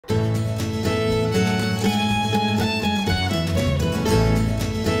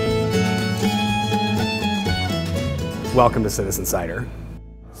Welcome to Citizen Cider.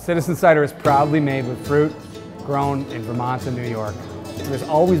 Citizen Cider is proudly made with fruit grown in Vermont and New York. There's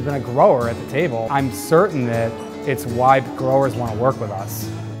always been a grower at the table. I'm certain that it's why growers want to work with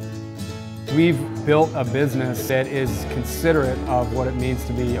us. We've built a business that is considerate of what it means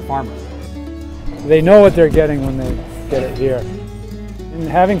to be a farmer. They know what they're getting when they get it here. And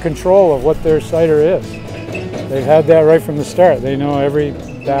having control of what their cider is. They've had that right from the start. They know every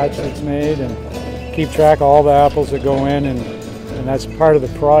batch that's made and keep track of all the apples that go in, and that's part of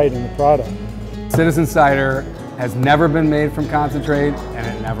the pride in the product. Citizen Cider has never been made from concentrate, and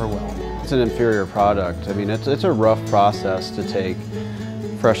it never will. It's an inferior product. I mean, it's a rough process to take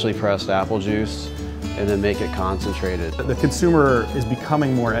freshly pressed apple juice and then make it concentrated. The consumer is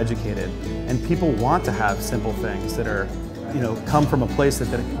becoming more educated, and people want to have simple things that are, come from a place that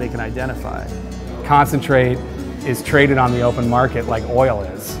they can identify. Concentrate is traded on the open market like oil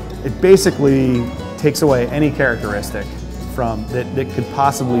is. It basically takes away any characteristic from that could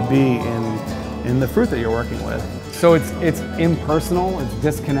possibly be in the fruit that you're working with. So it's impersonal, it's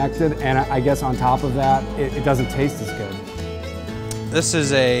disconnected, and I guess on top of that, it doesn't taste as good. This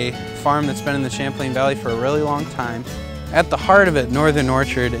is a farm that's been in the Champlain Valley for a really long time. At the heart of it, Northern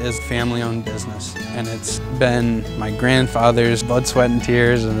Orchard is a family-owned business, and it's been my grandfather's blood, sweat, and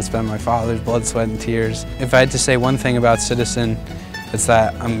tears, and it's been my father's blood, sweat, and tears. If I had to say one thing about Citizen, it's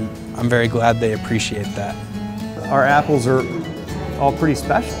that I'm very glad they appreciate that. Our apples are all pretty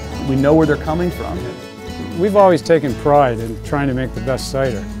special. We know where they're coming from. We've always taken pride in trying to make the best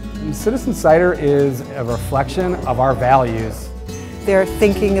cider. Citizen Cider is a reflection of our values. They're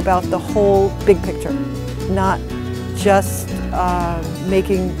thinking about the whole big picture, not just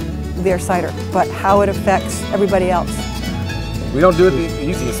making their cider, but how it affects everybody else. We don't do it the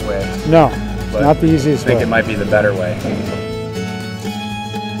easiest way. No, it's not the easiest way. I think it might be the better way.